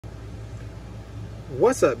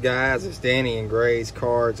What's up, guys? It's Danny and Gray's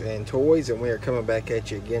Cards and Toys, and we are coming back at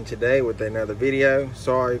you again today with another video.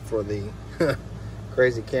 Sorry for the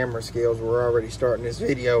crazy camera skills we're already starting this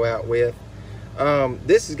video out with.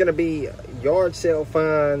 This is going to be Yard Sale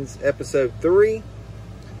Finds episode 3,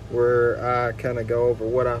 where I kind of go over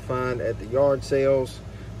what I find at the yard sales,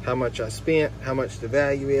 how much I spent, how much the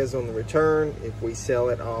value is on the return if we sell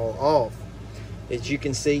it all off. As you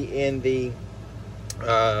can see in the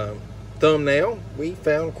thumbnail, we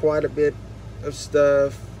found quite a bit of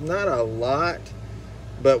stuff. Not a lot,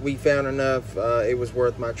 but we found enough. It was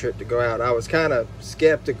worth my trip to go out. I was kind of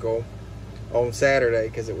skeptical on Saturday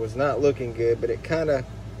because it was not looking good, but it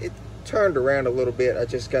turned around a little bit. I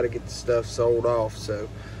just got to get the stuff sold off. So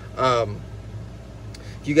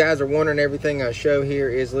if you guys are wondering, everything I show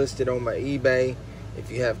here is listed on my eBay.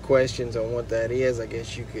 If you have questions on what that is, I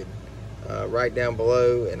guess you could write down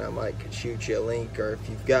below and I might could shoot you a link, or if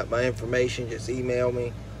you've got my information, just email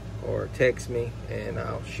me or text me and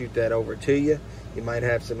I'll shoot that over to you. You might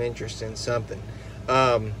have some interest in something.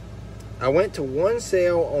 I went to one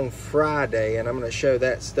sale on Friday, and I'm going to show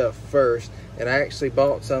that stuff first. And I actually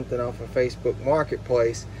bought something off of Facebook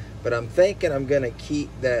Marketplace, but I'm thinking I'm going to keep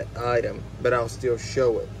that item, but I'll still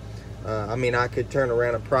show it. I mean, I could turn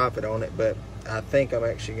around a profit on it, but I think I'm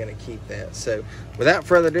actually going to keep that. So without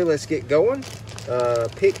further ado, let's get going.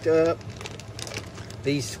 Picked up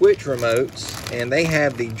these switch remotes, and they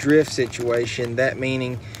have the drift situation. That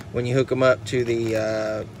meaning when you hook them up to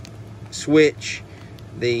the switch,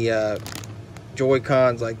 the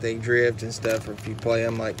Joy-Cons, like, they drift and stuff, or if you play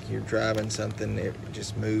them like you're driving something, it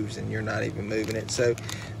just moves and you're not even moving it. So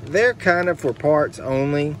they're kind of for parts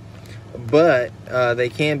only, but they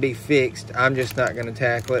can be fixed. I'm just not going to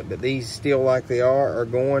tackle it, but these, still like they are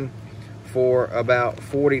going for about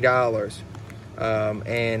 $40,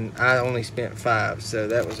 and I only spent $5, so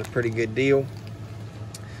that was a pretty good deal.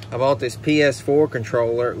 I bought this PS4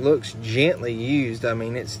 controller. It looks gently used. I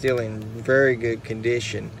mean, it's still in very good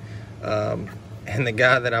condition. And the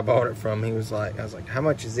guy that I bought it from, he was like, I was like, how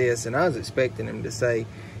much is this? And I was expecting him to say,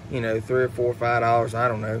 you know, $3 or $4 or $5. I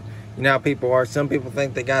don't know. You know how people are. Some people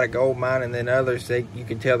think they got a gold mine, and then others, you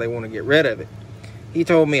can tell they want to get rid of it. He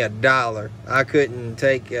told me $1. I couldn't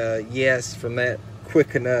take a yes from that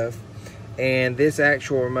quick enough. And this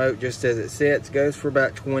actual remote, just as it sits, goes for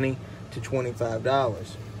about $20 to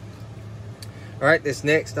 $25. All right, this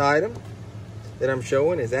next item that I'm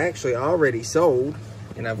showing is actually already sold,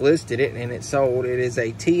 and I've listed it and it's sold. It is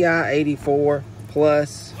a TI-84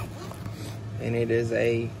 Plus, and it is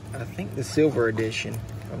I think the silver edition,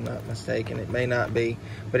 if I'm not mistaken. It may not be,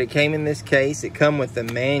 but it came in this case. It come with the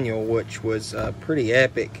manual, which was pretty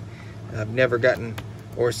epic. I've never gotten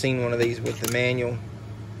or seen one of these with the manual.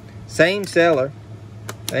 Same seller,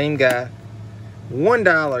 same guy.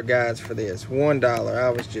 $1, guys, for this. $1. I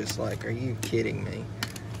was just like, are you kidding me?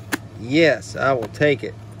 Yes, I will take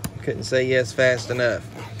it. Couldn't say yes fast enough.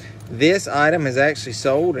 This item has actually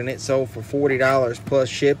sold, and it sold for $40 plus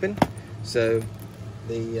shipping. So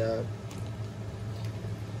the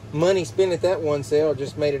money spent at that one sale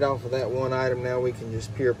just made it off of that one item. Now we can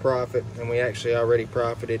just pure profit, and we actually already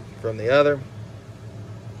profited from the other,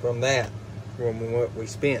 from what we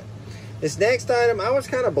spent. This next item, I was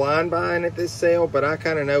kind of blind buying at this sale, but I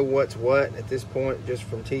kind of know what's what at this point just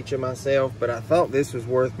from teaching myself. But I thought this was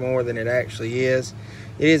worth more than it actually is.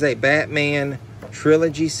 It is a Batman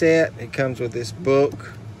trilogy set. It comes with this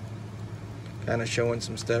book, kind of showing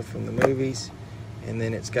some stuff from the movies. And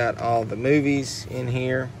then it's got all the movies in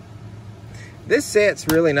here. This set's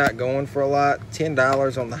really not going for a lot.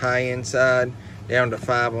 $10 on the high end side, down to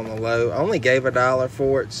 $5 on the low. I only gave $1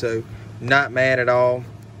 for it, so not mad at all.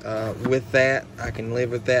 With that, I can live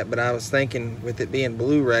with that, but I was thinking with it being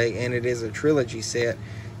Blu-ray and it is a trilogy set,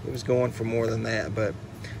 it was going for more than that, but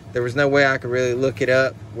there was no way I could really look it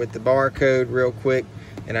up with the barcode real quick,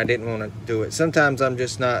 and I didn't want to do it. Sometimes I'm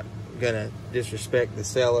just not gonna disrespect the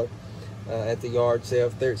seller at the yard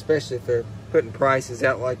sale, especially if they're putting prices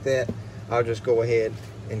out like that. I'll just go ahead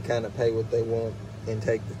and kind of pay what they want and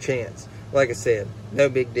take the chance. Like I said, no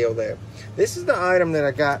big deal there. This is the item that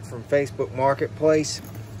I got from Facebook Marketplace.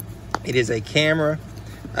 It is a camera.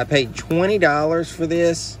 I paid $20 for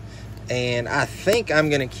this, and I think I'm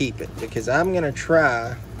going to keep it because I'm going to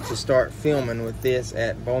try to start filming with this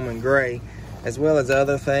at Bowman Gray, as well as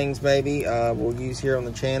other things maybe we'll use here on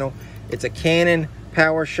the channel. It's a Canon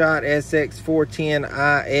PowerShot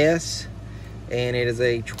SX410IS, and it is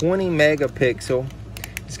a 20 megapixel.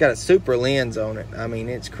 It's got a super lens on it. I mean,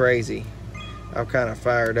 it's crazy. I'm kind of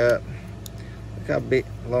fired up. Look how big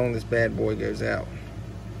long this bad boy goes out.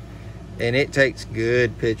 And it takes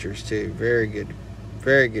good pictures too. Very good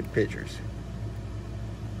pictures.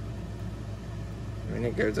 I mean,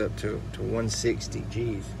 it goes up to 160.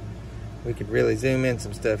 Geez, we could really zoom in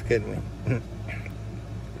some stuff, couldn't we?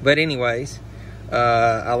 But anyways,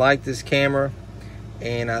 I like this camera,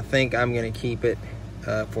 and I think I'm going to keep it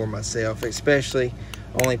for myself, especially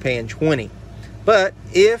only paying $20. But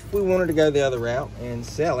if we wanted to go the other route and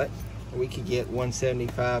sell it, we could get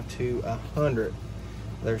 $175 to $100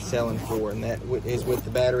 they're selling for, and that is with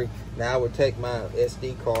the battery. Now I would take my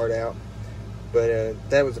SD card out, but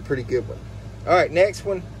that was a pretty good one. All right, next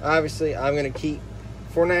one, obviously I'm going to keep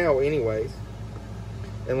for now anyways,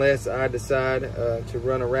 unless I decide to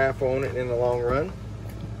run a raffle on it in the long run.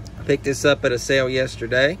 I picked this up at a sale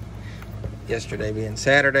yesterday being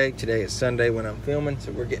Saturday. Today is Sunday when I'm filming,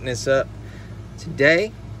 so we're getting this up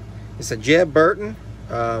today. It's a Jeb Burton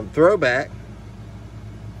throwback,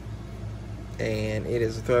 and it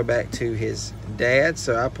is a throwback to his dad,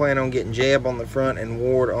 so I plan on getting Jeb on the front and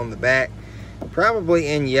Ward on the back, probably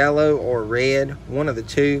in yellow or red, one of the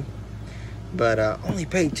two. But only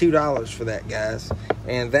paid $2 for that, guys,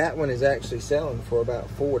 and that one is actually selling for about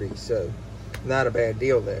 $40, so not a bad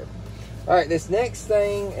deal there. All right, this next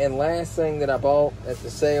thing and last thing that I bought at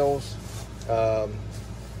the sales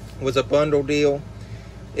was a bundle deal.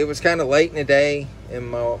 It was kind of late in the day,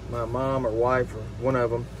 and my mom or wife or one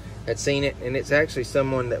of them had seen it, and it's actually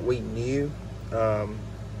someone that we knew.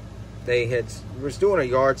 They was doing a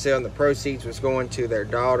yard sale, and the proceeds was going to their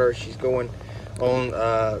daughter. She's going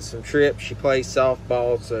on some trips. She plays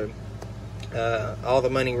softball, so all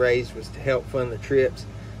the money raised was to help fund the trips.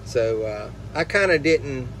 So I kind of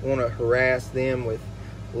didn't want to harass them with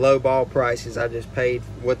low ball prices. I just paid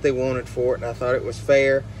what they wanted for it, and I thought it was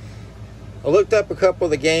fair. I looked up a couple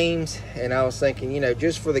of the games, and I was thinking, you know,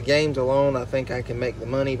 just for the games alone, I think I can make the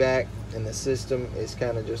money back, and the system is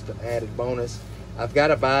kind of just an added bonus. I've got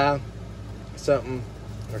to buy something,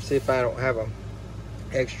 or see if I don't have an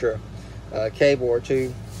extra cable or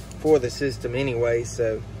two for the system anyway,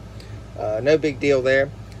 so no big deal there.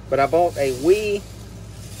 But I bought a Wii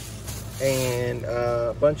and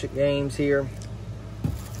a bunch of games here,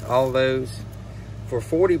 all those for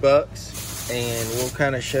 $40. And we'll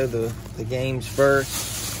kind of show the games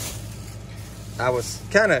first. I was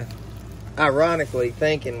kind of ironically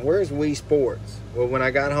thinking, where's Wii Sports? Well, when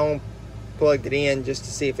I got home, plugged it in just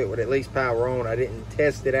to see if it would at least power on. I didn't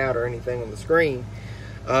test it out or anything on the screen.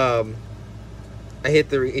 I hit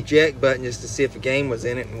the eject button just to see if a game was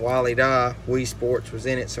in it, and Wally Da, Wii Sports was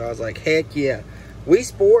in it. So I was like, heck yeah. Wii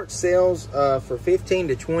Sports sells for $15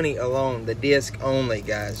 to $20 alone, the disc only,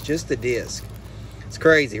 guys, just the disc. It's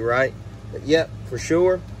crazy, right? But yep, for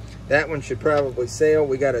sure, that one should probably sell.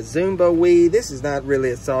 We got a Zumba Wii. This is not really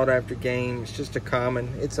a sought-after game. It's just a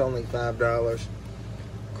common. It's only $5.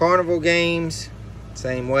 Carnival Games,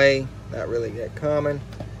 same way. Not really that common.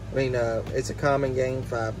 I mean, it's a common game,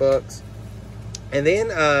 $5. And then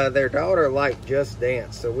their daughter liked Just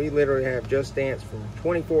Dance. So we literally have Just Dance from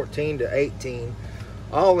 2014 to 18,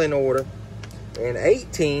 all in order. And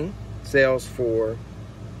 18 sells for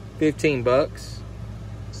 $15.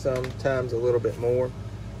 Sometimes a little bit more.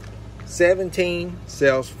 17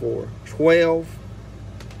 sells for $12.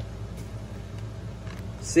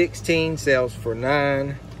 16 sells for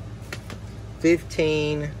 $9.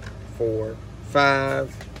 15 for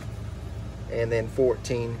 $5. And then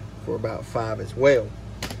 14 for about $5 as well.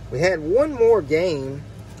 We had one more game,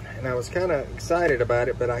 and I was kind of excited about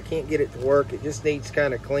it, but I can't get it to work. It just needs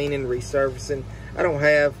kind of cleaning, resurfacing. I don't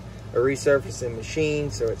have a resurfacing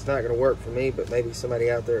machine, so it's not going to work for me, but maybe somebody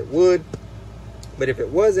out there it would. But if it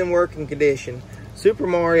was in working condition, Super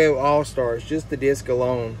Mario All-Stars, just the disc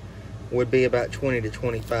alone, would be about $20 to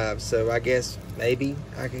 $25. So I guess maybe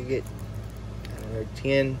I could get, I don't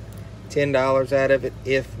know, $10 out of it,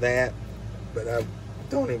 if that. But I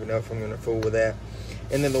don't even know if I'm going to fool with that.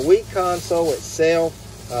 And then the Wii console itself,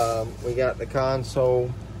 we got the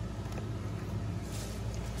console.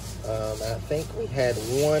 I think we had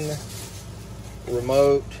one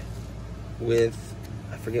remote with,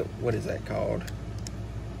 I forget, what is that called?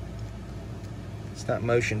 It's not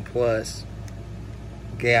Motion Plus.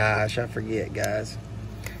 Gosh, I forget, guys.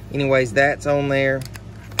 Anyways, that's on there.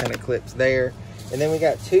 Kind of clips there. And then we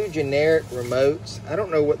got two generic remotes. I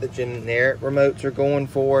don't know what the generic remotes are going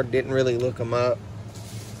for. Didn't really look them up.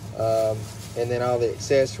 And then all the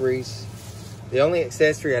accessories. The only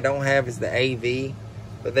accessory I don't have is the AV.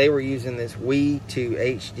 But they were using this Wii to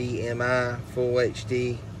HDMI, full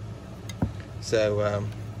HD. So,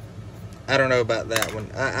 I don't know about that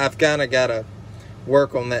one. I've kind of got to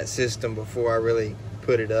work on that system before I really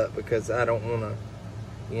put it up, because I don't want to,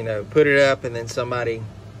 you know, put it up and then somebody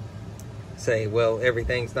say, well,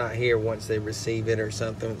 everything's not here once they receive it or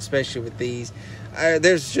something, especially with these.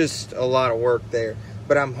 There's just a lot of work there.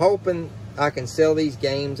 But I'm hoping I can sell these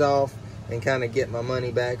games off and kind of get my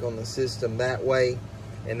money back on the system that way,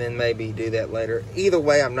 and then maybe do that later. Either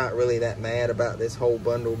way, I'm not really that mad about this whole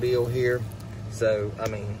bundle deal here. So, I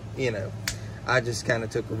mean, you know, I just kind of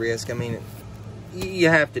took a risk. I mean, you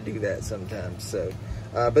have to do that sometimes. So,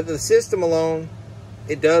 but the system alone,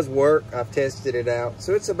 it does work. I've tested it out.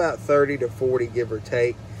 So it's about 30 to 40, give or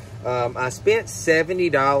take. I spent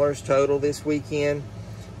 $70 total this weekend.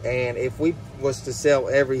 And if we was to sell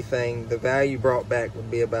everything, the value brought back would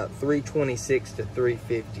be about $326 to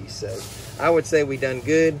 $350. So I would say we done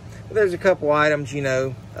good. But there's a couple items, you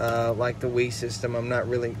know, like the Wii system, I'm not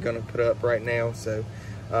really going to put up right now. So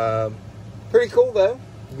pretty cool though.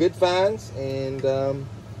 Good finds, and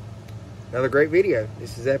another great video.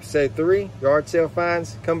 This is episode 3, yard sale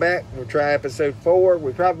finds. Come back, we'll try episode 4.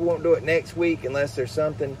 We probably won't do it next week unless there's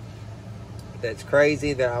something that's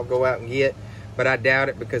crazy that I'll go out and get. But I doubt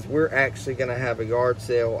it, because we're actually going to have a yard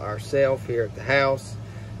sale ourselves here at the house.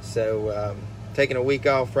 So taking a week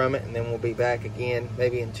off from it, and then we'll be back again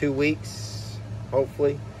maybe in 2 weeks,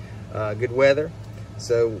 hopefully. Good weather.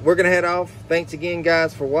 So we're going to head off. Thanks again,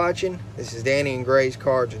 guys, for watching. This is Danny and Gray's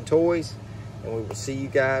Cards and Toys, and we will see you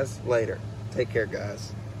guys later. Take care,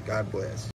 guys. God bless.